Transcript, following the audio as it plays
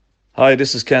Hi,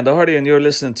 this is Ken Doherty, and you're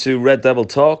listening to Red Devil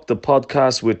Talk, the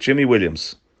podcast with Jimmy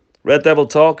Williams. Red Devil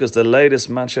Talk is the latest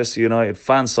Manchester United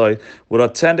fan site with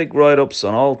authentic write-ups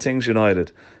on all things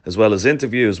United, as well as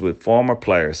interviews with former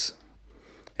players.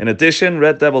 In addition,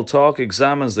 Red Devil Talk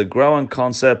examines the growing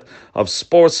concept of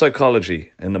sports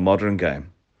psychology in the modern game.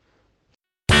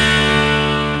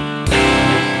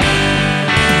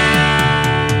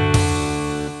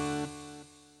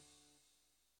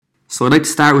 So I'd like to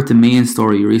start with the main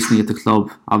story recently at the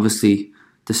club, obviously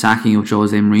the sacking of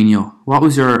Jose Mourinho. What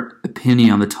was your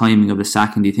opinion on the timing of the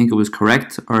sacking? Do you think it was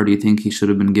correct, or do you think he should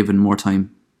have been given more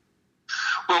time?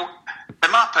 Well,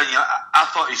 in my opinion, I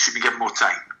thought he should be given more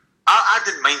time. I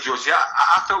didn't mind Jose.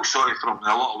 I felt sorry for him in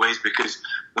a lot of ways because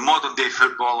the modern day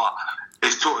footballer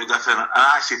is totally different. And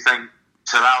I actually think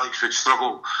Sir Alex would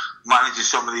struggle managing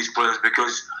some of these players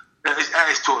because it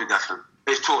is totally different.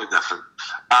 It's totally different.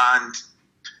 And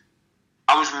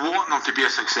I was wanting him to be a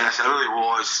success. I really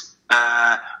was.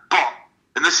 But,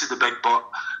 and this is the big but,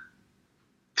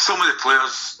 some of the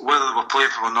players, whether they were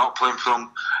playing for him or not playing for him,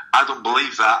 I don't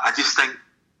believe that. I just think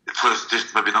the players are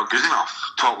just maybe not good enough,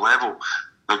 top level.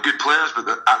 They're good players, but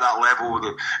at that level,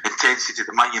 the intensity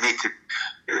that Man United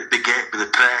they get with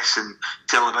the press and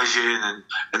television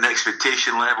and the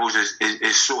expectation levels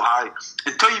is so high.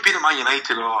 Until you've been at Man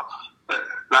United or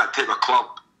that type of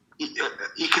club,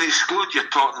 you can exclude your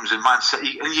Tottenhams and Man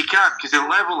City, and you can't because the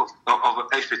level of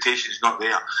expectation is not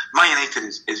there. Man United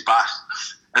is vast,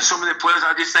 and some of the players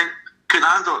I just think couldn't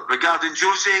handle it. Regarding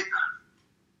Jose,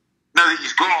 now that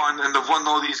he's gone and they've won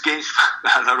all these games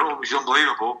in a row, which is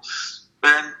unbelievable,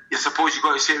 then I suppose you've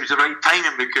got to say it was the right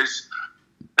timing because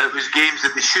it was games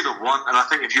that they should have won, and I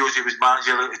think if Jose was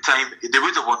manager at the time, they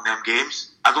would have won them games.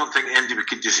 I don't think anybody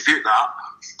could dispute that.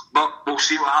 But we'll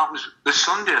see what happens this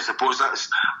Sunday. I suppose that's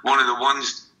one of the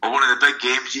ones, or one of the big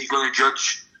games you're going to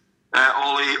judge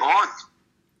Ole on.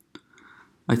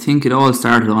 I think it all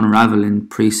started to unravel in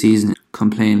pre-season,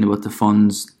 complaining about the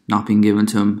funds not being given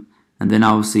to him. And then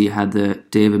obviously you had the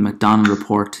David McDonald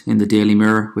report in the Daily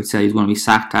Mirror, which said he's going to be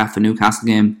sacked after the Newcastle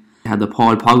game. You had the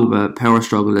Paul Pogba power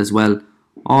struggle as well.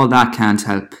 All that can't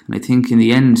help. And I think in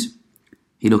the end,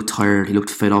 he looked tired, he looked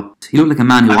fed up. He looked like a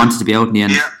man who wanted to be out in the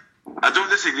end. Yeah. I don't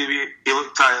disagree with you. He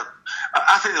looked tired.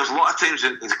 I think there was a lot of times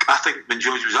that I think when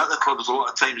George was at the club, there was a lot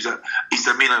of times that his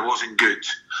demeanour wasn't good.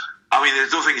 I mean, I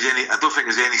don't think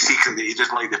there's any secret that he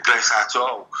doesn't like the press at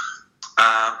all.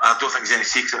 I don't think there's any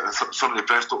secret that some of the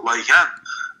press don't like him,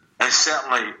 and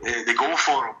certainly they go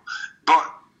for him. But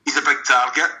he's a big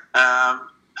target.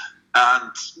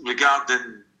 And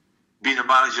regarding being a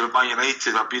manager of Man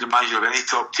United or being a manager of any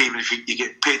top team, if you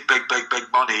get paid big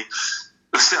money,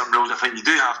 there's certain rules I think you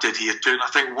do have to adhere to, and I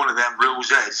think one of them rules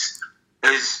is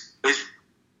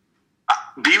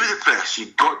be with the press.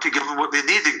 You've got to give them what they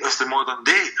need. It's the modern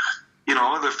day. You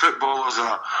know, the footballers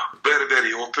are very,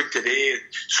 very open today.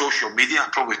 Social media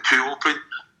probably too open,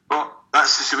 but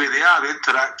that's just the way they are. They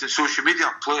interact in social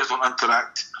media. Players don't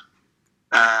interact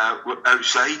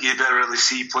outside. You never really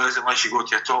see players unless you go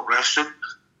to a top restaurant.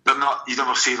 They're not. You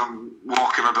never see them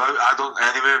walking about. I don't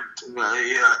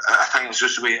anyway. I think it's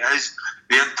just the way it is.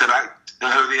 They interact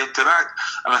how they interact,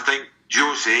 and I think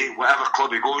Jose, whatever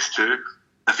club he goes to,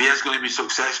 if he is going to be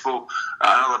successful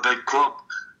at another big club,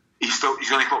 he's going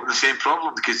to come up with the same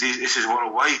problem because this is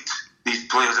worldwide. These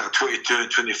players that are 22 and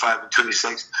 25 and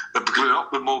 26, they grew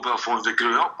up with mobile phones. They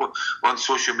grew up on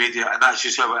social media, and that's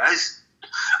just how it is.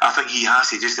 I think he has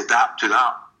to just adapt to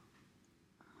that.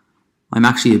 I'm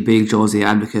actually a big Jose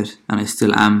advocate, and I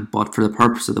still am, but for the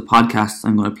purpose of the podcast,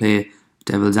 I'm going to play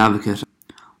devil's advocate.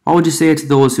 What would you say to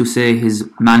those who say his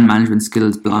man management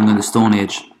skills belong in the Stone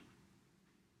Age?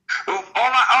 Well,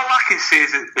 all I can say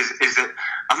is that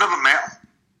I've never met him.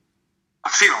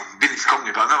 I've seen him, been in his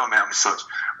company, but I've never met him as such.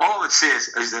 All I would say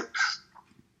is that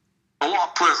a lot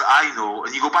of players that I know,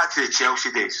 and you go back to the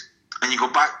Chelsea days, and you go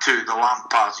back to the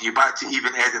Lampards, and you go back to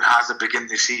even Eden Hazard beginning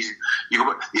of the season.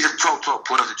 These are top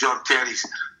players, the John Terrys,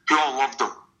 who all loved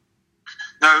him.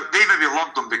 Now, they maybe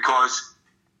loved him because,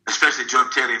 especially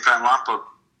John Terry and Frank Lampard,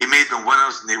 he made them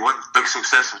winners and they won big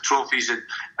successful trophies and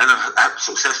had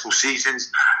successful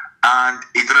seasons, and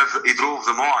he drove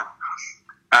them on.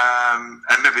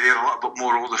 And maybe they're a little bit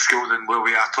more older school than where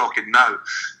we are talking now.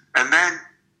 And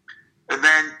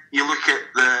then you look at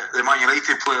the Man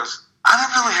United players. I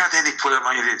never really heard any player at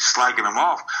Man United slagging him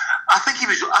off. I think he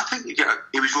was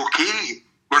okay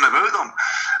running about them.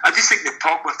 I just think the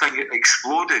Pogba thing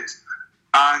exploded,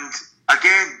 and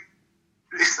again,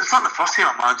 it's not the first time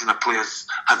I'm imagining a player's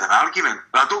had an argument.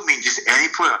 I don't mean just any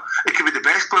player. It could be the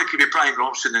best player. It could be Brian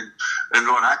Robson and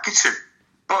Ron Atkinson.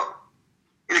 But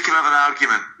they can have an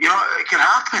argument. It can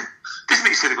happen. Doesn't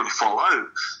mean they're going to fall out.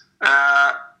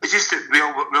 It's just that we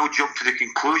all jump to the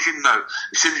conclusion now.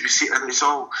 As soon as we see it, and it's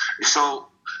all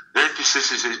the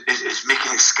emphasis is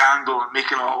making it scandal and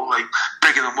making it all like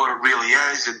bigger than what it really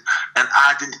is, and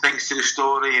adding things to the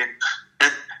story. And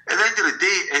at the end of the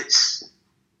day, it's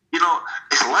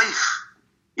life.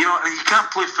 And you can't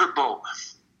play football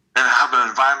and have an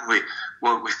environment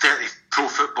with 30 pro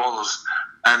footballers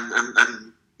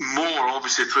and more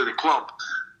obviously through the club.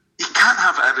 You can't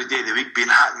have it every day of the week being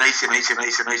nice. There's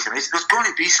going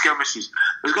to be skirmishes.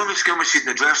 There's going to be skirmishes in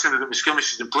the dressing room. There's going to be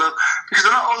skirmishes in players because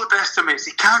they're not all the best of mates.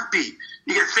 They can't be.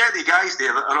 You get 30 guys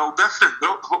there that are all different.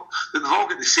 They've all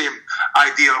got the same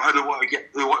idea of how they want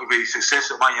to be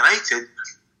successful at Man United.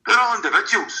 They're all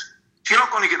individuals. So you're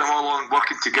not going to get them all on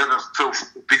working together to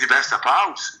be the best of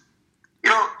pals.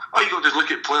 All you got to do is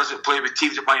look at players that play with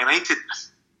teams at Man United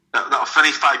that have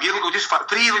finished 5 years ago, just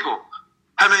 3 years ago.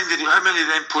 How many of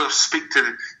them players speak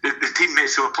to the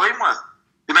teammates who are playing with?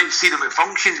 They might see them at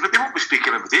functions, but they won't be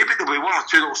speaking every day. But there'll be one or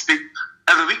two that will speak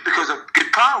every week because they're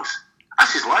good pals.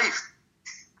 That's his life.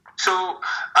 So,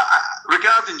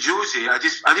 regarding Josie, I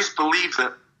just believe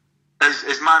that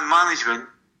his man management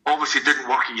obviously didn't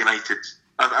work at United.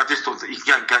 I just don't think you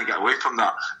can't get away from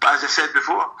that. But as I said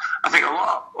before, I think a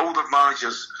lot of older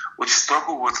managers would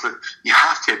struggle with it. You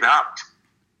have to adapt.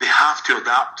 They have to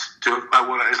adapt to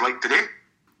what it is like today.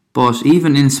 But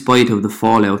even in spite of the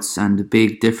fallouts and the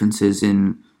big differences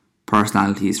in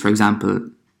personalities, for example,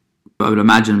 I would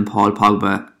imagine Paul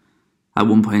Pogba, at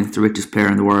one point the richest player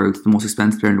in the world, the most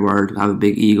expensive player in the world, would have a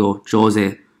big ego.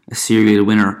 Jose, a serial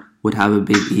winner, would have a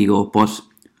big ego. But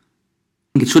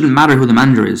I think it shouldn't matter who the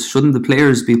manager is. Shouldn't the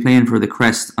players be playing for the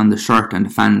crest on the shirt and the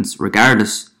fans,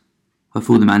 regardless of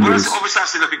who the manager is? Obviously,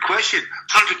 that's a different question.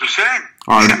 100%.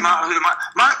 It doesn't matter who the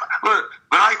manager.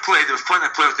 When I played, there was plenty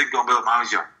of players that didn't go on well with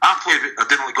manager. I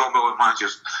didn't really go on well with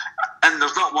managers. And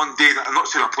there's not one day that, I'm not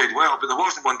saying I played well, but there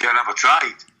wasn't one day I never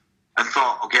tried and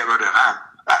thought, I'll get rid of him.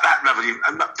 That never even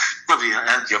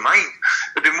entered your mind.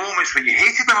 There'd be moments when you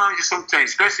hated the manager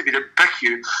sometimes, especially if he didn't pick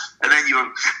you, and then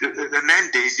in them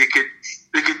days they could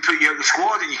put you out the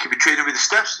squad and you could be training with the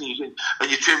stiffs and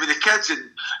you train with the kids and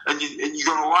you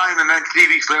don't know why, and then 3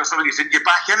 weeks later somebody said you're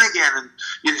back in again and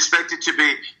you're expected to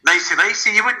be nice and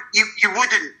you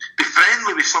wouldn't be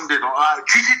friendly with somebody like that,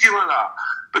 treated you like that.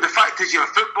 But the fact is you're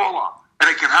a footballer and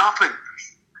it can happen,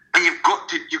 and you've got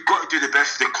to do the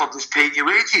best for the club that's paying you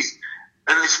wages.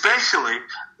 And especially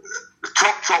the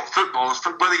top footballers,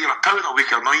 whether you're a pound a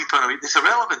week or £9 a week, it's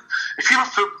irrelevant. If you're a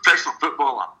professional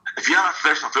footballer,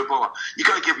 you've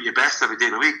got to give it your best every day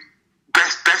of the week.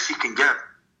 Best you can give.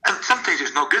 And sometimes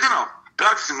it's not good enough, but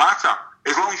that doesn't matter.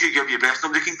 As long as you give your best,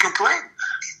 nobody can complain.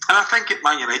 And I think at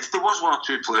Man United there was 1 or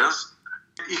 2 players.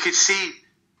 You could see,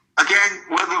 again,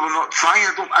 whether they were not trying,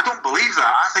 I don't believe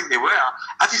that. I think they were.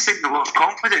 I just think they lost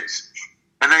confidence.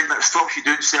 And then that stops you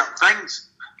doing certain things.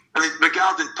 And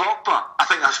regarding Pogba, I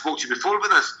think I spoke to you before with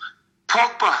this.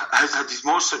 Pogba has had his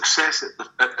most success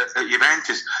at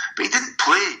Juventus, but he didn't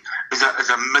play as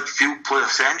a midfield player,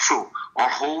 central or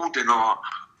holding, or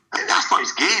that's not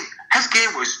his game. His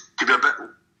game was to be a bit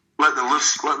let the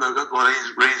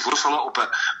reins loose a little bit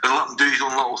and let him do his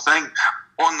own little thing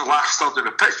on the last third of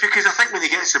the pitch. Because I think when he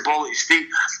gets the ball at his feet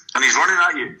and he's running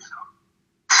at you,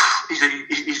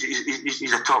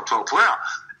 he's a top player.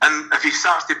 And if he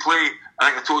starts to play, I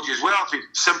think I told you as well, if he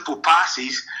simple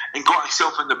passes and got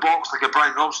himself in the box like a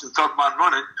Brian Robson third man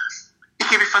running, he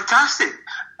can be fantastic.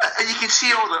 And you can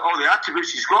see all the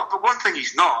attributes he's got. But one thing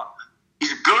he's not,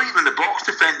 he's brilliant in the box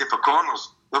defending for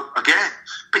corners, again.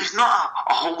 But he's not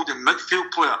a holding midfield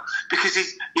player because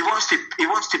he wants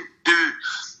to do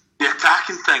the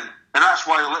attacking thing. And that's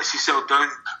why he lets himself down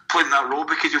playing that role,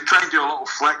 because you're trying to do a little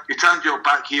flick, you're trying to do a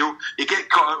back heel, you get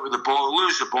caught out with the ball,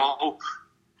 lose the ball.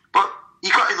 But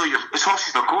you got to know it's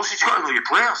horses for courses. You got to know your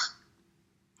players.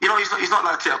 He's not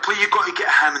that type of player. You've got to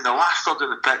get him in the last third of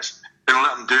the pitch and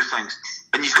let him do things.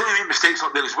 And he's going to make mistakes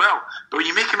up there as well. But when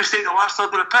you make a mistake in the last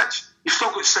third of the pitch, you've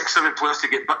still got 6-7 players to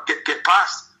get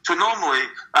past. So normally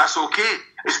that's okay.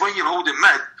 It's when you're holding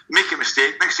mid, you make a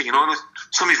mistake. Next thing you know,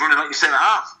 somebody's running at your centre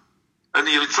half, and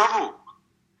you're in trouble.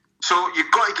 So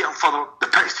you've got to get him further up the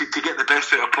pitch to get the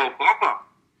best out of Paul Pogba.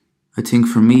 I think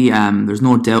for me, there's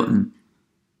no doubting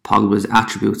Pogba's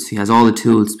attributes. He has all the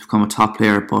tools to become a top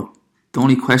player, but the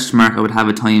only question mark I would have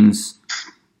at times,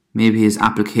 maybe his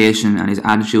application and his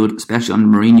attitude, especially under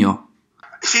Mourinho.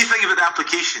 See, the thing about the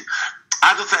application,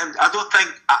 I don't think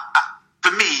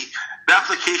for me, the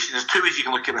application, there's 2 ways you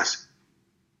can look at this.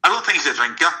 I don't think he's a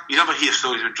drinker. You never hear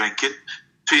stories of drinking.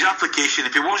 So his application,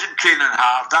 if he wasn't training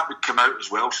hard, that would come out as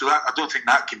well. So I don't think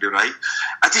that can be right.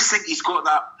 I just think he's got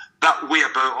that way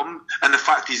about him, and the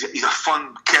fact he's a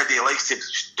fun kid. He likes to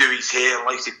do his hair,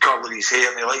 likes to colour his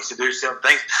hair, and he likes to do certain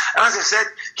things. And as I said,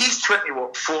 he's 4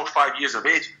 or 5 years of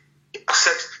age,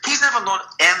 6. He's never known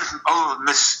anything other than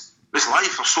this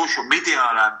life of social media,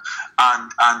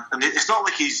 and it's not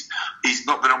like he's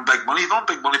not been on big money. He's on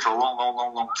big money for a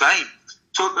long time.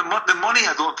 So the money,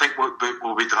 I don't think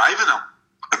will be driving him.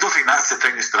 I don't think that's the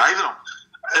thing that's driving him.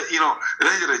 At the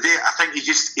end of the day, I think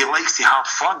he likes to have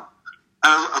fun, and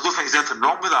I don't think there's anything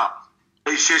wrong with that.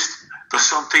 It's just there's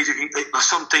sometimes it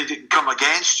can come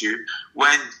against you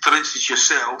when, for instance,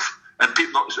 yourself and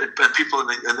people in the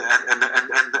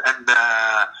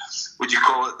what do you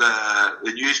call it,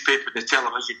 the newspaper, the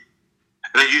television,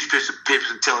 the newspapers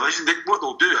and television. What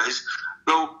they'll do is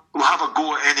they'll have a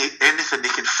go at anything they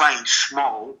can find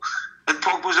small, and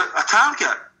Pogba's a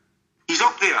target. He's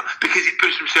up there because he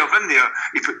puts himself in there.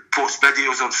 He posts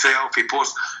videos of himself. He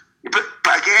posts, but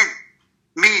again,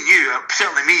 me and you,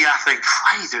 certainly me, I think,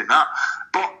 why are you doing that?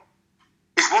 But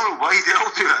it's worldwide. They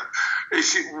all do it.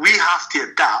 We have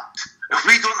to adapt. If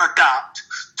we don't adapt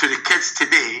to the kids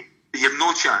today, you have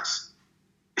no chance.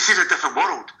 This is a different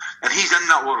world, and he's in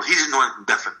that world. He doesn't know anything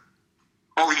different.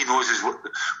 All he knows is what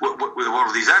the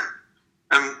world he's in,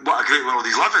 and what a great world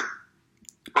he's living.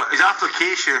 But his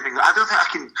application, I don't think I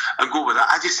can go with that.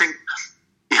 I just think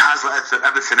he has, like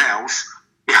everything else,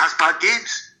 he has bad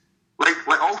games.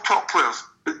 Like all top players.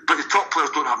 But the top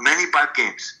players don't have many bad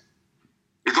games.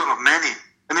 They don't have many.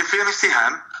 And in fairness to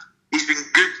him, he's been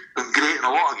good and great in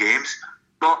a lot of games,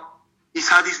 but he's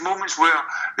had these moments where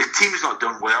the team's not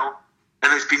done well,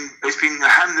 and it's been him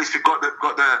that's got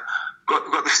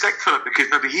the stick for it, because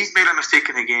maybe he's made a mistake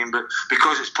in the game, but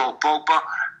because it's Paul Pogba,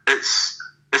 it's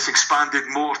expanded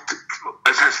more.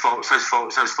 It's his fault,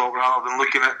 rather than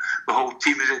looking at the whole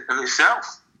team in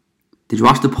itself. Did you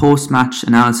watch the post-match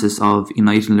analysis of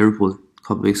United and Liverpool a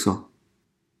couple of weeks ago?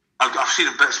 I've seen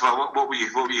a bit. What were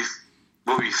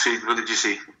you saying? What did you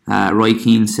see? Roy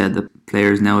Keane said that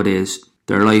players nowadays,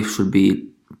 their life should be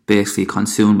basically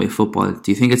consumed by football.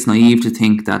 Do you think it's naive to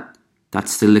think that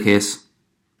that's still the case?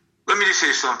 Let me just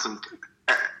say something.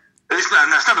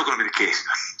 That's never going to be the case.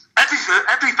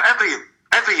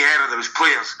 Every era there was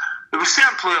players. There were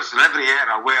certain players in every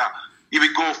era where you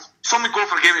would go. Some would go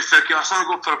for a game of circular, some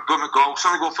would go for a game of golf,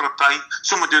 some would go for a pint,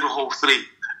 some would do the whole three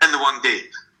in the one day.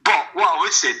 But what I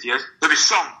would say to you is, there was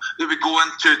some that would go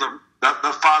into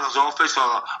their father's office,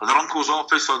 or their uncle's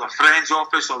office, or their friend's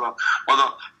office, and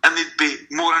they'd be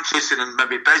more interested in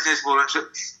maybe business, more interested.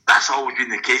 That's always been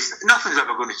the case. Nothing's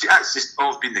ever going to change. That's just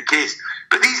always been the case.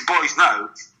 But these boys now,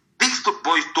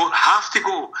 don't have to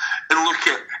go and look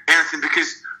at anything,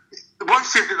 because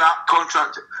once they've got that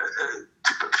contract,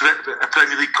 a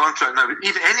Premier League contract now,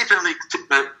 even any Premier League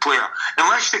player,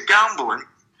 unless you're gambling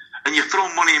and you're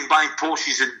throwing money and buying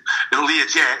Porsches and Lear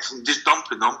jets and just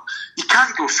dumping them, you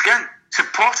can't go skin. It's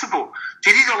impossible. So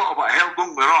you need a lot of help.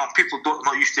 Don't get me wrong. People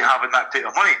not used to having that type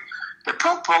of money. But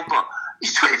Paul Pogba,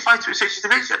 he's 25, 26 years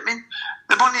of age. I mean,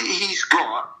 the money he's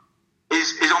got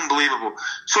is unbelievable.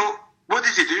 So what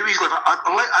does he do? He's living.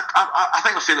 I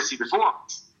think I've said this to you before.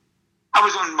 I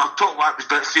was on my top whack was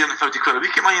about £350 a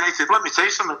week at Man United. Let me tell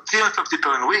you something,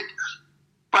 £350 a week.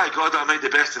 By God, I made the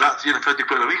best of that £350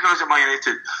 a week when I was at Man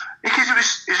United. Because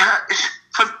it's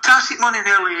fantastic money in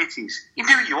the early 80s. You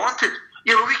do what you wanted.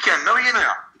 You're a weekend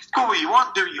millionaire. Go where you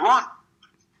want, do what you want.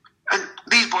 And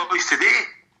these boys today,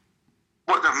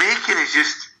 what they're making is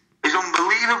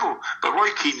unbelievable. But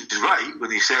Roy Keane is right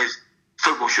when he says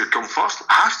football should come first. It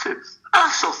has to. I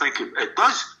still think it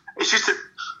does. It's just that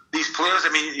these players, I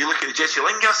mean, you look at the Jesse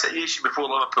Lingard situation before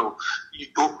Liverpool,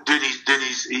 doing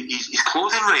his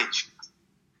clothing range.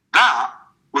 That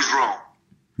was wrong.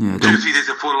 Yeah, 2 or 3 days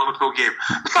before the Liverpool game.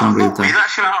 That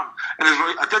should happen. And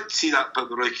I did see that bit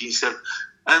that Roy Keane said,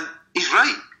 and he's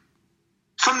right.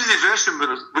 Somebody in the dressing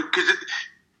room, because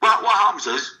what happens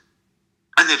is,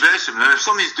 in the dressing room, if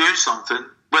somebody's doing something,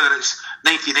 whether it's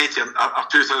 1980 or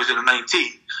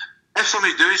 2019, if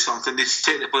somebody's doing something, they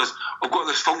say to the players, I've got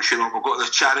this function on, I've got this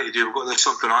charity to do, I've got this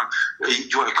something on, do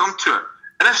you want to come to it?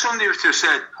 And if somebody was to have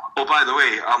said, oh, by the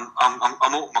way, I'm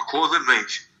opening my clothing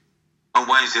range on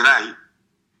Wednesday night,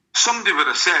 somebody would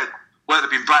have said, whether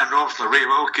it been Brian Robson or Ray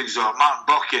Wilkins or Martin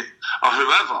Buchan or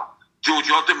whoever, Joe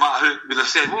Jordan, who would have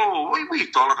said, whoa, what are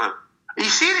you talking about? Are you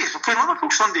serious? We're playing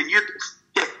Liverpool Sunday and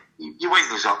you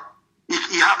wind us up.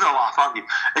 You having a laugh, aren't you?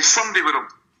 And somebody would have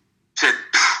said,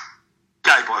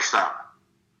 guy bosh that.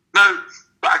 Now,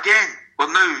 but again,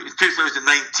 we're now in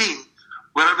 2019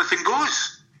 where everything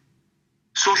goes.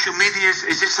 Social media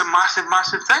is just a massive,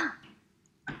 massive thing.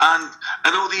 And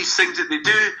all these things that they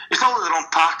do, it's not like they're on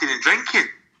partying and drinking.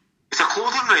 It's a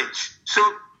clothing range, so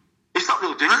it's not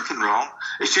really doing anything wrong.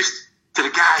 It's just to the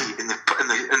guy in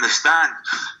the stand,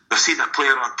 they're seeing a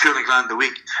player on £200,000 a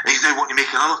week, and he's now wanting to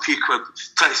make another few quid,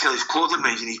 try to sell his clothing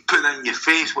range, and he's putting it in your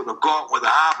face what they've got, what they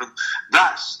have, and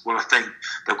that's where I think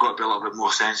they've got to be a little bit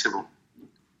more sensible.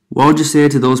 What would you say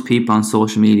to those people on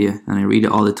social media, and I read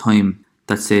it all the time,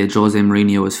 that say Jose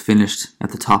Mourinho is finished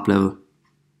at the top level?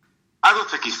 I don't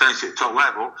think he's finished at the top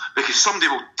level, because somebody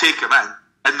will take him in,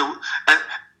 and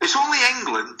it's only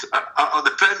England or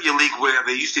the Premier League where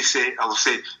they used to say, I'll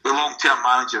say, the long-term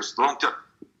managers,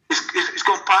 it's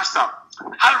gone past that.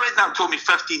 Harry Redknapp told me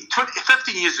 15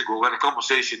 years ago, we had a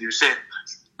conversation, he was saying,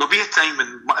 there'll be a time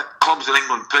when clubs in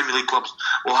England, Premier League clubs,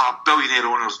 will have billionaire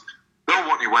owners, they'll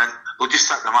want to win, they'll just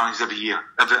sack the managers every year.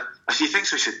 I said, you think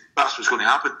so? He said, that's what's going to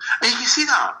happen. And you can see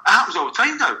that. It happens all the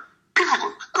time now. People,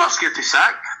 they're not scared to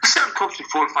sack. There's certain clubs with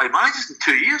 4 or 5 managers in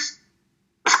 2 years.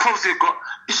 There's clubs they've got.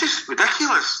 It's just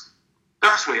ridiculous.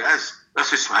 That's the way it is.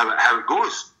 That's just how it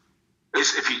goes.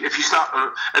 It's if you start,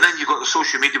 and then you've got the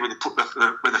social media with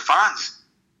the fans.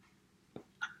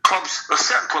 Clubs, there's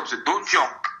certain clubs that don't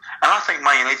jump, and I think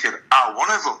Man United are one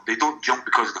of them. They don't jump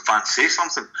because the fans say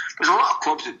something. There's a lot of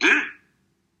clubs that do.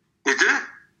 They do.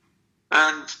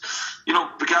 And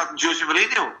regarding Jose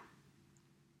Mourinho,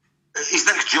 his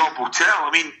next job will tell.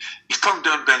 I mean, he's turned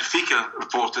down Benfica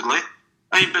reportedly.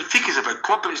 I mean, Benfica's a big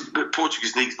club, but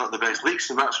Portuguese league's not the best league,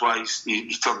 so that's why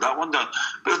he's turned that one down.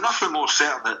 But there's nothing more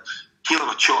certain that he'll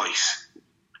have a choice.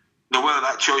 Now, whether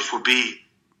that choice will be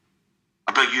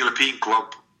a big European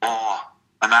club or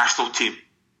a national team,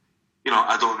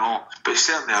 I don't know. But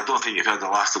certainly, I don't think you've heard the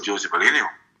last of Jose Mourinho.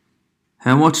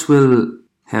 How much will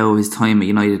how his time at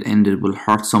United ended will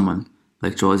hurt someone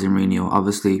like Jose Mourinho?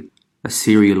 Obviously, a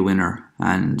serial winner,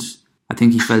 and I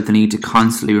think he felt the need to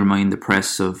constantly remind the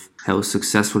press of how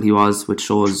successful he was, which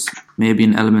shows maybe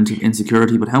an element of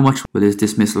insecurity. But how much will his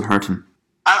dismissal hurt him?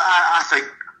 I think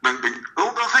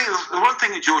the one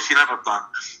thing that Josie never done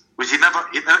was he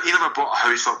never bought a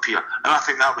house up here, and I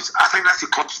think that's the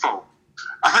club's fault.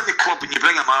 I think the club, when you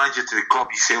bring a manager to the club,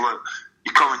 you say, look,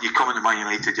 you're coming to Man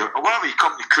United, or whatever you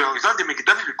come to Quill, it doesn't make a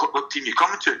difference what team you're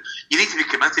coming to. You need to be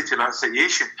committed to that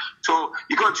situation. So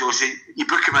you got Josie, you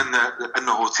book him in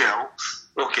the hotel.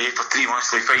 Okay, for 3 months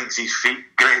till he finds his feet,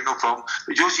 great, no problem.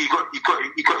 But Josie, you got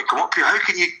to come up here. How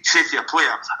can you say to a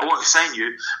player, I want to sign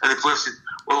you, and the player said,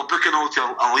 well, I'll book an hotel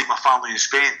and I'll leave my family in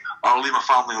Spain, or I'll leave my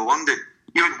family in London.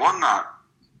 You wouldn't want that.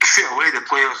 Straight away, the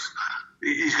players,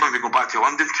 he's going to be going back to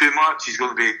London too much. He's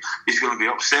going to be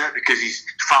upset because his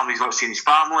family's not seeing his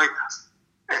family.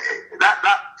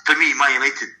 That for me, Man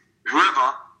United,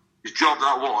 whoever his job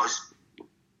that was,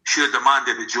 should have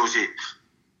demanded that Josie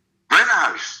rent a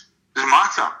house. Doesn't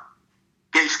matter.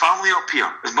 Get his family up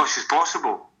here as much as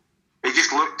possible. It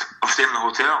just looked of staying in the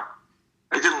hotel.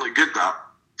 It didn't look good, that,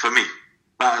 for me.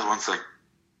 That is one thing.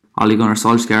 Ole Gunnar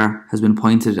Solskjaer has been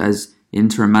appointed as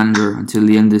interim manager until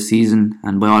the end of the season,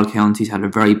 and by all accounts he's had a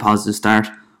very positive start.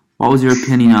 What was your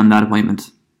opinion on that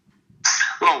appointment?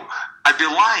 Well, I'd be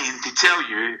lying to tell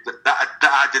you that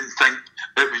I didn't think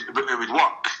it would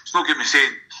work. It's no good me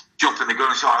saying, jump in the gun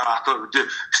and say, I thought it would do.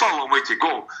 It's not a long way to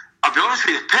go. I'll be honest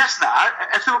with you, the person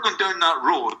if they were going down that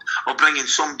road of bringing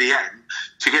somebody in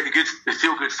to get the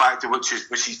feel-good factor, which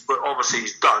obviously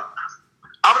he's done,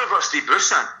 I would have brought Steve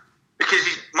Bruce in, because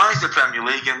he's managed the Premier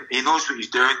League and he knows what he's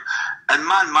doing, and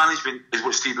man management is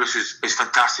what Steve Bruce is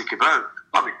fantastic about.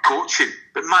 Not about coaching,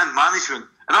 but man management,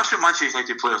 and that's what Manchester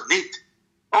United players need.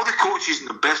 All the coaches and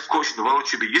the best coaches in the world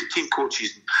should be youth team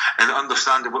coaches and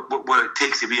understand what it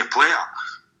takes to be a player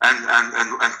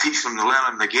and teach them to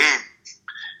learn in the game.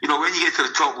 When you get to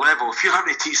the top level, if you're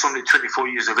having to teach somebody 24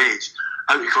 years of age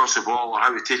how to cross the ball or how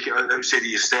to take it outside of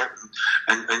your step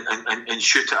and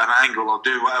shoot at an angle or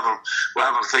do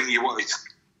whatever thing you want to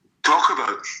talk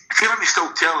about, if you're having to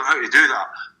still tell them how to do that,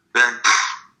 then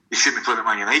you shouldn't be playing at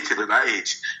Man United at that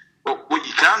age. But what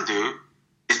you can do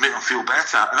is make them feel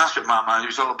better, and that's what Man Manager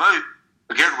is all about.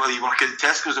 Again, whether you work in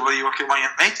Tesco's or whether you work at Man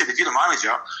United, if you're a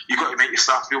manager, you've got to make your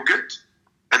staff feel good.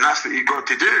 And that's what you've got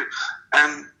to do.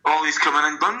 And Ollie's come in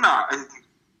and done that. And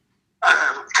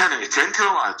 10 out of 10 to the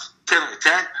lads. 10 out of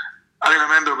 10. I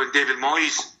remember when David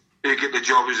Moyes, who got the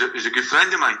job, was a good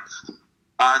friend of mine.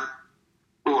 And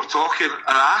we were talking, and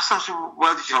I asked him, so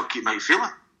why did you not keep Mike Phelan?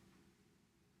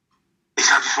 He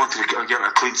said, I just wanted to get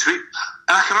a clean sweep.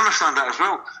 And I can understand that as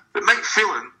well. But Mike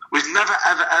Phelan was never,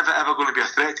 ever going to be a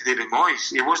threat to David Moyes.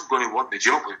 He wasn't going to want the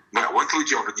job. He might have wanted the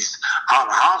job in his heart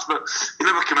of hearts, but he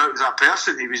never came out as that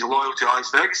person. He was loyal to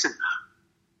Alex Ferguson.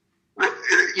 But,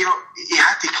 he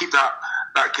had to keep that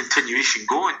continuation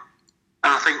going.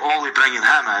 And I think Ollie bringing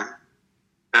him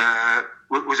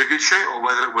in was a good shout, or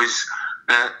whether it was,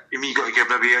 you got to give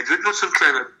maybe Ed Woodward some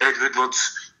credit. Ed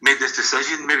Woodward's made this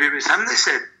decision. Maybe it was him that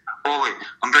said, Ollie,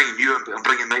 I'm bringing you in, I'm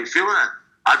bringing Mike Phelan in.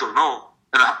 I don't know.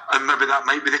 And maybe that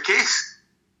might be the case.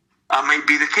 That might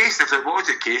be the case. If it was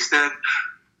the case, then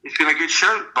it's been a good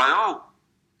shout by all.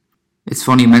 It's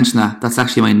funny you mention that. That's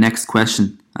actually my next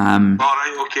question.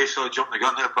 Alright, okay, so I jumped the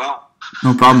gun there, pal.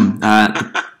 No problem.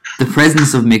 The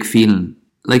presence of Mick Phelan,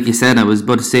 like you said, I was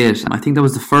about to say it, I think that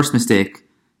was the first mistake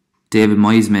David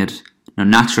Moyes made. Now,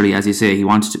 naturally, as you say, he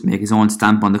wanted to make his own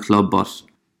stamp on the club, but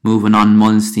moving on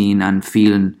Mullenstein and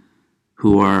Phelan,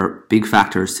 who are big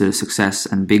factors to the success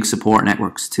and big support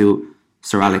networks to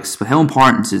Sir Alex. But how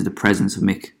important is the presence of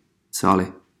Mick,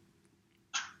 Solly?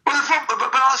 Well,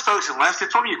 but Alex Ferguson left. The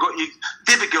problem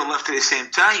David Gill left at the same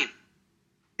time.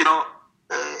 You know,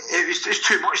 it's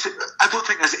too much. I don't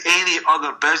think there's any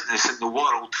other business in the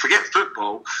world, forget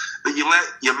football, that you let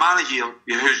your manager,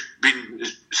 who's been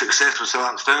successful, Sir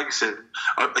Alex Ferguson,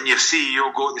 and your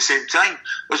CEO go at the same time.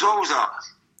 There's always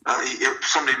if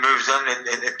somebody moves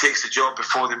in and takes the job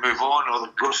before they move on, or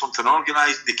they've got something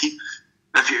organised, they keep.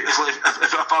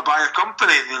 If I buy a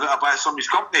company, I buy somebody's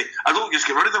company, I don't just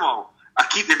get rid of them all. I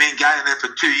keep the main guy in there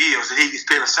for 2 years, and he gets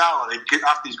paid a salary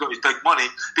after he's got his big money.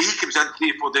 But he comes in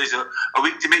 3 or 4 days a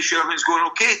week to make sure everything's going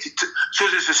okay. So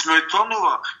there's a smooth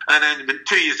turnover. And then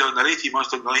 2 years down there, 18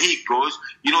 months down there, he goes.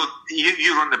 You know,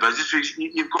 you run the business.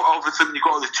 You've got everything. You've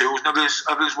got all the tools, and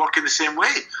everything's working the same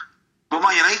way. Well,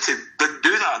 Man United didn't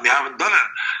do that, and they haven't done it.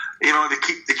 You know, they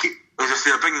keep. As I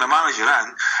say, they're bringing the manager in,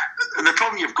 and the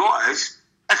problem you've got is,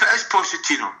 if it is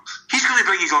Pochettino, he's going to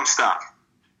bring his own staff.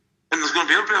 And there's going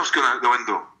to be everybody else going out the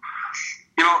window.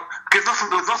 You know, because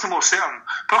there's nothing more certain.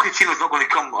 Pochettino's not going to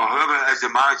come, or whoever it is the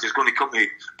manager is going to come to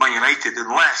Man United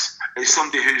unless it's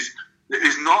somebody who's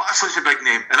not such a big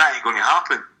name, and that ain't going to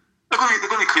happen. They're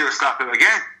going to clear the staff out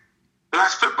again. But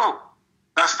that's football.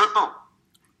 That's football.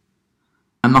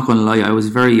 I'm not going to lie, I was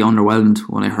very underwhelmed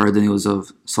when I heard the news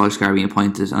of Solskjaer being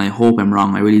appointed, and I hope I'm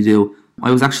wrong, I really do.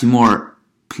 I was actually more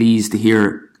pleased to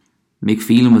hear Mick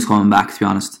Phelan was coming back, to be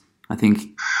honest. I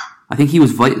think he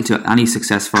was vital to any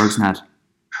success Ferguson had.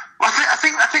 Well, I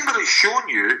think what it's shown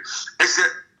you is that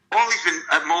Ollie's been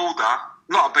at Molde,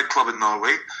 not a big club in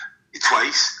Norway,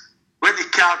 twice. Went to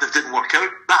Cardiff, didn't work out.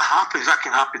 That happens. That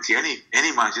can happen to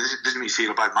any manager. This doesn't mean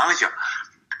you're a bad manager.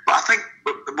 But I think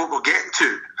what we're getting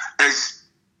to is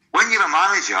when you're a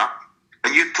manager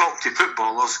and you talk to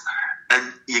footballers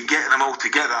and you're getting them all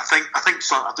together. I think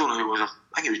so. I don't know who it was.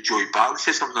 I think it was Joey Bartlett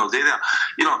said something the other day there.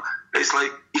 You know, it's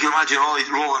like you can imagine all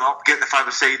these rolling up, getting the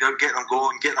five-a-side out, getting them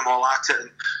going, getting them all at it.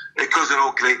 And because they're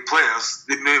all great players,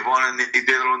 they move on and they do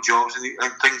their own jobs,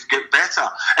 and things get better.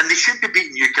 And they should be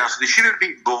beating Newcastle. They should be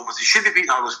beating Bournemouth. They should be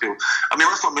beating Huddersfield. I mean,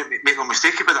 let's not make no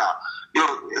mistake about that. You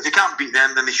know, if they can't beat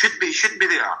them, then they shouldn't be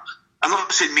there. I'm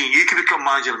not saying me and you could become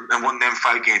manager and win them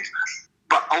 5 games,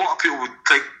 but a lot of people would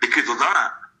think they could have done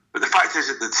it. But the fact is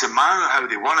that it's a manner how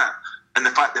they won it, and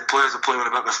the fact that players are playing with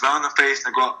a bit of a smile on their face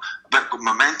and they've got a bit of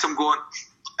momentum going,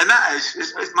 and that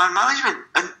is man management.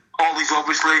 And Ollie's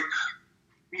obviously,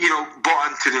 you know,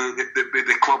 bought into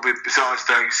the club with Alex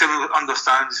Ferguson,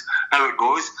 understands how it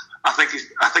goes. I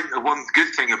think the one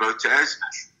good thing about it is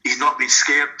he's not been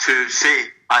scared to say,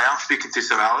 I am speaking to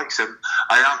Sir Alex and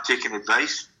I am taking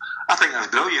advice. I think that's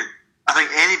brilliant. I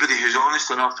think anybody who's honest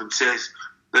enough and says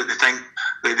that they think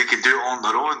that they can do it on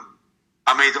their own,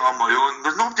 I made it on my own.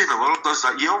 There's nobody in the world does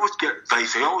that. You always get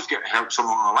advice. You always get help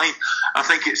somewhere on the line. I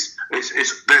think it's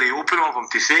very open of him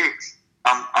to say,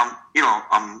 I'm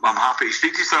happy to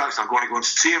speak to Sir Alex. I'm going to go and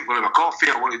see him. Going to have a coffee.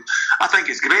 I think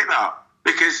it's great that,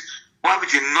 because why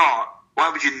would you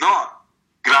not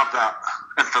grab that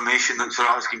information that Sir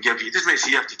Alex can give you? It doesn't mean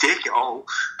you have to take it all,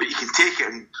 but you can take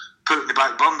it and put it in the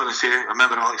back burner and say, I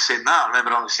remember Alex saying that,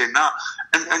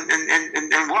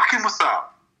 and working with that.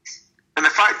 And the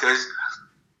fact is,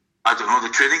 I don't know, the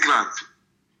training ground,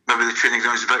 maybe the training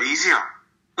ground is a bit easier.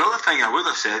 The other thing I would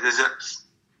have said is that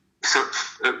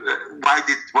why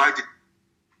did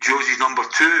Josie's number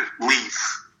 2 leave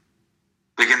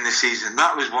beginning the season?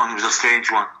 That was a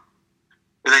strange one.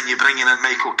 And then you're bringing in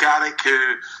Michael Carrick,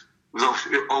 who, with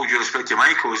all due respect to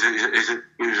Michael, is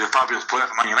a fabulous player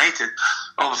for Man United.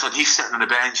 All of a sudden, he's sitting on the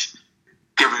bench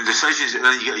giving the decisions, and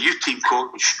then you get a youth team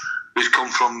coach who's come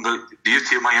from the youth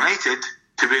team of Man United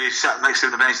to be sat next to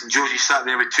the bench, and Josie sat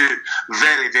there with 2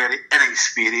 very, very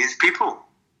inexperienced people.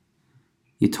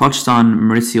 You touched on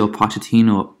Mauricio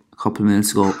Pochettino a couple of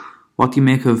minutes ago. What do you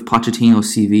make of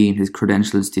Pochettino's CV and his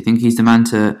credentials? Do you think he's the man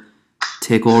to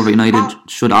take over United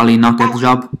should Ali not get the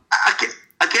job?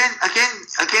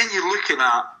 Again, you're looking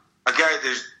at a guy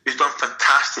who's done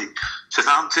fantastic.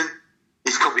 Southampton,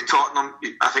 he's come to Tottenham.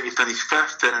 I think he finished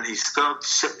 5th, and he's 3rd,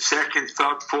 2nd,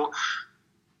 3rd, 4th.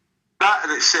 That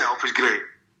in itself is great.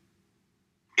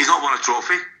 He's not won a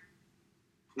trophy.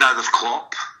 Now there's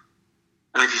Klopp.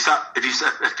 And if you start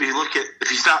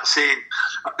saying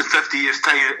in 50 years'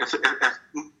 time, if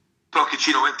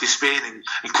Pochettino went to Spain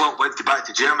and Klopp went back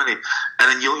to Germany, and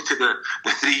then you looked at the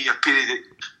 3-year period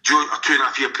or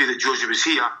 2.5-year period that Jose was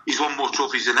here, he's won more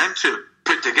trophies than them two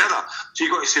put together. So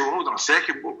you've got to say, well, hold on a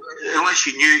second. Unless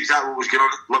you knew exactly what was going on,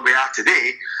 what we are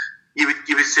today, you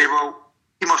would say, well,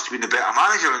 he must have been the better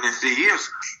manager in the 3 years.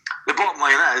 The bottom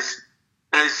line is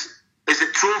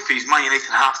that trophies, Man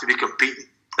United have to be competing,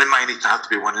 and Man United have to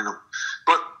be winning them.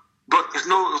 But there's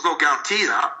no guarantee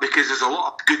that, because there's a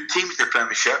lot of good teams in the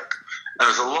Premiership, and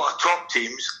there's a lot of top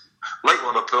teams like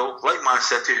Liverpool, like Man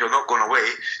City, who are not going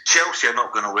away. Chelsea are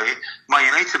not going away. Man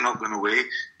United are not going away.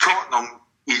 Tottenham,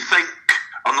 you think,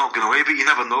 are not going away, but you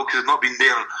never know, because they've not been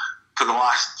there for the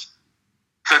last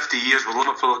 50 years. Where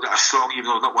Liverpool have got a strong, even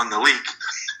though they've not won the league.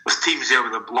 There's teams there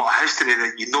with a lot of history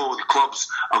that you know the clubs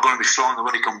are going to be strong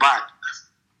when they come back.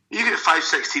 You get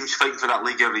 5-6 teams fighting for that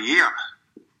league every year.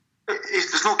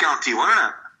 There's no guarantee winning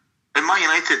it. And Man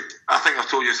United, I think I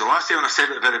told you this the last day when I said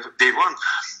it at day one.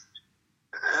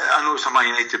 I know it's a Man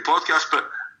United podcast,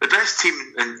 but the best team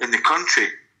in the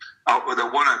country that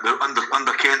won it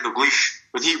under Ken Dalglish,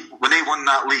 when they won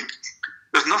that league,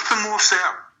 there's nothing more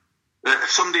certain. If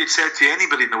somebody had said to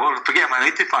anybody in the world, forget a Man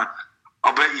United fan,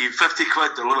 I'll bet you 50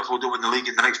 quid that Liverpool don't win the league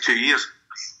in the next 2 years,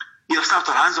 you'd have snapped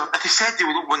their hands up. If they said they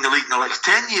won't win the league in the next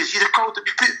 10 years, you'd have called them,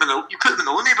 you put them in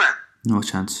the loony bin. No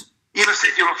chance. You'd have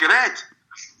said you're off your head.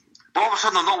 But all of a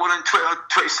sudden they're not winning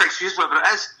 26 years, whatever it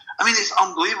is. I mean, it's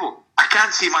unbelievable. I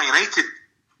can't see Man United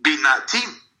being that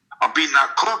team or being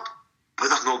that club, but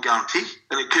there's no guarantee.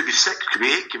 And it could be 6, it could be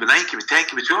 8, it could be 9, it could be 10, it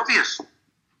could be 12 years.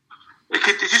 It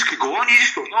just could go on. You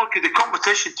just don't know. The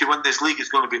competition to win this league is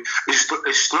going to be is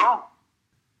strong.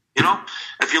 You know,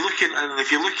 if you're looking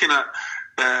at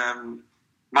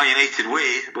Man United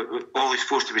way, but all he's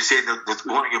supposed to be saying that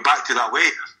we want to go back to that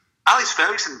way. Alex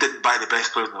Ferguson didn't buy the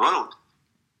best players in the world.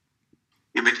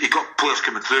 He got players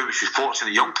coming through, which was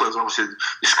fortunate. Young players, obviously,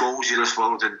 the Scholes of this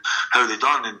world and how they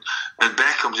done, and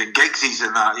Beckham's and Giggsy's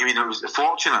and that. I mean, it was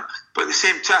fortunate. But at the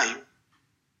same time,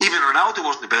 even Ronaldo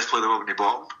wasn't the best player when he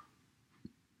bought him.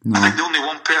 No. I think the only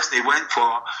one person he went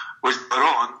for was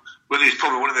Baron, when he was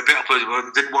probably one of the better players in the world,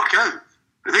 and didn't work out.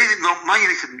 But Man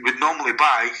United would normally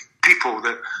buy people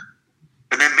that,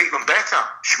 and then make them better.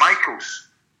 Schmeichels,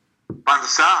 Van der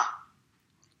Sar,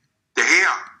 De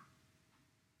Gea.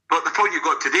 But the point you've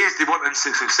got today is they want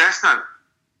instant success now.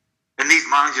 And these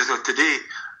managers of today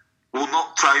will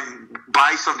not try and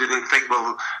buy somebody that think,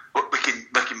 well, we can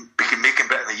make him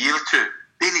better in a year or two.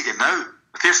 They need it now.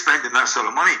 If they're spending that sort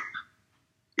of money.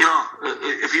 You know,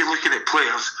 if you're looking at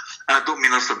players, and I don't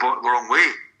mean this the wrong way,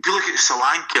 if you look at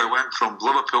Solanke, went from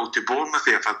Liverpool to Bournemouth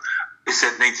there for, they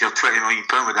said 19 or 20 million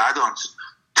pounds with add-ons.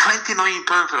 20 million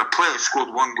pounds for a player who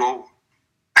scored 1 goal.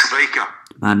 A striker.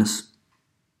 Madness.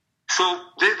 So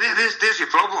there's your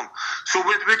problem. So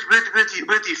where do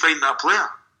you find that player?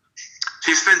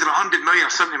 So you're spending 100 million or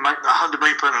something, 100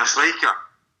 million pounds on a striker.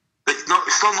 It's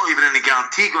still not even any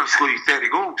guarantee going to score you 30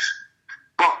 goals.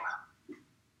 But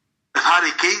if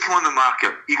Harry Kane come on the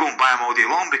market, you go and buy him all day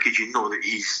long because you know that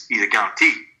he's a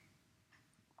guarantee.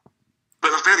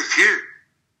 But there's very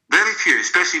few,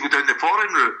 especially go down the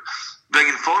foreign route,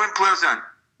 bringing foreign players in.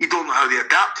 You don't know how they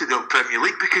adapt to the Premier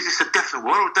League because it's a different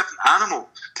world, different animal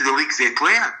to the leagues they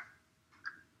play in.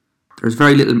 There's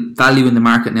very little value in the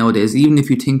market nowadays. Even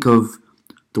if you think of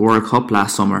the World Cup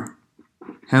last summer,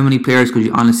 how many players could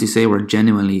you honestly say were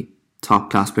genuinely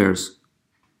top class players?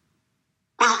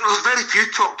 Well, there's very few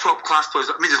top class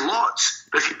players. I mean, there's lots.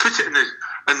 But if you put it in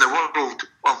the world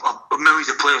of millions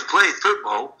of players playing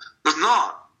football, there's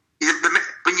not.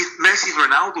 When Messi's,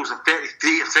 Ronaldo's are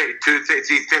 33 or 32,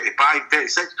 33, 35,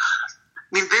 36, I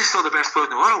mean, they're still the best player in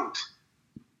the world.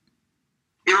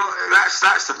 You know,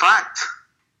 that's the fact.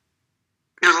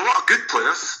 There's a lot of good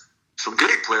players, some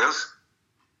great players,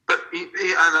 but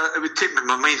it would take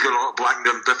my mind's got a lot of blank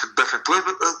down different players,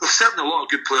 but there's certainly a lot of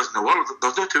good players in the world.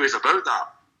 There's no two ways about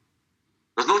that.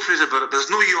 There's no two ways about it.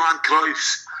 There's no Johan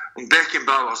Cruyffs and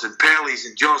Beckenbauers and Pelés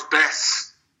and George Bests.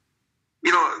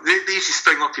 You know, they used to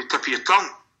spring off your tip of your tongue.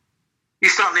 You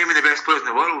start naming the best players in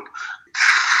the world,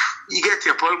 you get to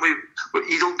a point where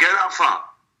you don't get that far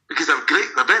because they're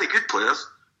great, they're very good players,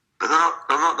 but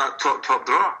they're not that top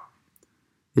draw.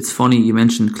 It's funny you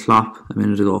mentioned Klopp a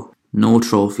minute ago. No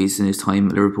trophies in his time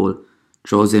at Liverpool.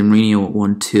 Jose Mourinho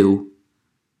won 2,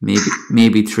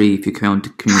 maybe 3 if you count the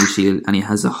Community Shield, and he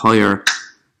has a higher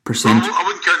percent. I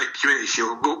wouldn't count the Community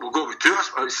Shield. We'll go with 2.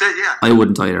 I would say, yeah. I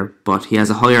wouldn't either, but he has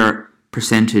a higher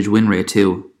percentage win rate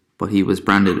too. But he was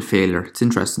branded a failure. It's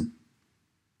interesting.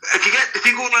 If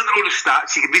you go around all the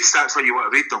stats, you can read stats like you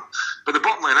want to read them. But the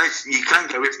bottom line is, you can't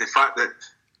get away from the fact that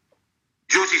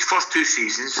Josie's first 2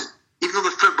 seasons, even though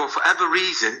the football for every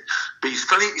reason, but he's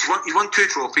won 2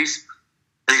 trophies,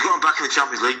 and he's gotten back in the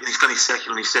Champions League, and he's finished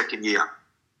second in his second year.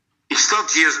 His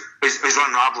third year is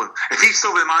unravelling. If he's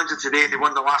still the manager today and they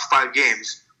won the last 5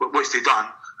 games, which they've done,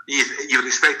 you would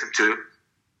expect him to,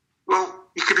 well,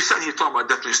 you could be sitting here talking about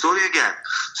a different story again.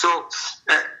 So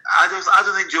I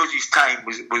don't think Georgie's time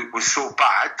was so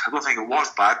bad. I don't think it was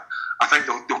bad. I think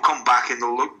they'll come back and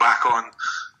they'll look back on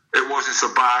it wasn't so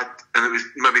bad and it was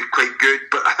maybe quite good.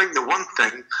 But I think the one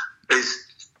thing is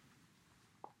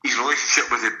his relationship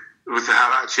with the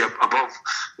hierarchy above,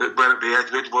 whether it be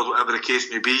Edward, whatever the case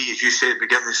may be, as you said at the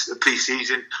beginning of the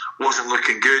pre-season, wasn't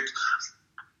looking good.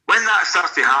 When that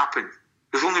starts to happen,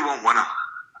 there's only one winner,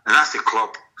 and that's the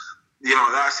club. You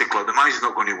know, that's the club. The manager's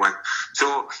not going to win.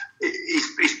 So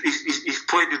he's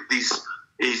played with his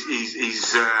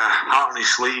heart on his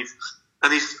sleeve,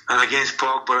 and against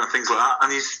Pogba and things like that,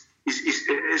 and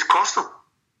it's cost him.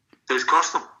 It's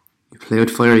cost him. You play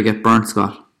with fire, you get burnt,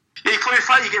 Scott. Yeah, you play with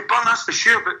fire, you get burnt. That's for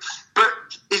sure. But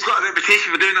he's got a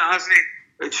reputation for doing that, hasn't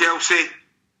he? At Chelsea,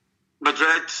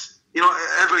 Madrid. You know,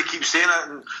 everybody keeps saying it,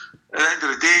 and at the end of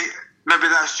the day, maybe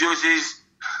that's Jose's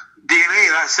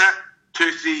DNA. That's it.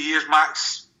 2-3 years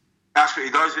max. That's what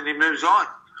he does, and he moves on.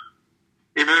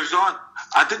 He moves on.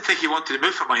 I didn't think he wanted to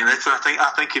move from Man United.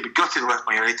 I think he'd be gutted with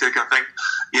Man United. I think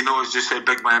he knows just how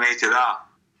big Man United are.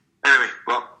 Anyway,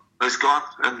 well, it's gone,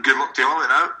 and good luck to all of it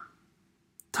now.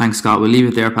 Thanks, Scott. We'll leave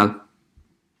it there, pal.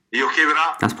 You okay with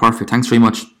that? That's perfect. Thanks very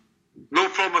much. No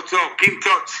problem at all. Keep in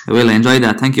touch. I will. I enjoyed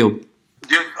that. Thank you.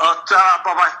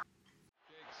 Bye-bye.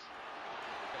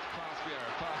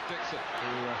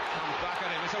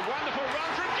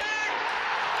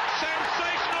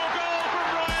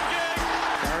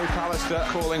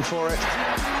 Calling for it.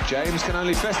 James can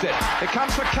only fist it. It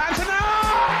comes for Cantona!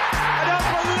 I don't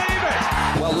believe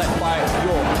it! Well left by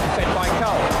York.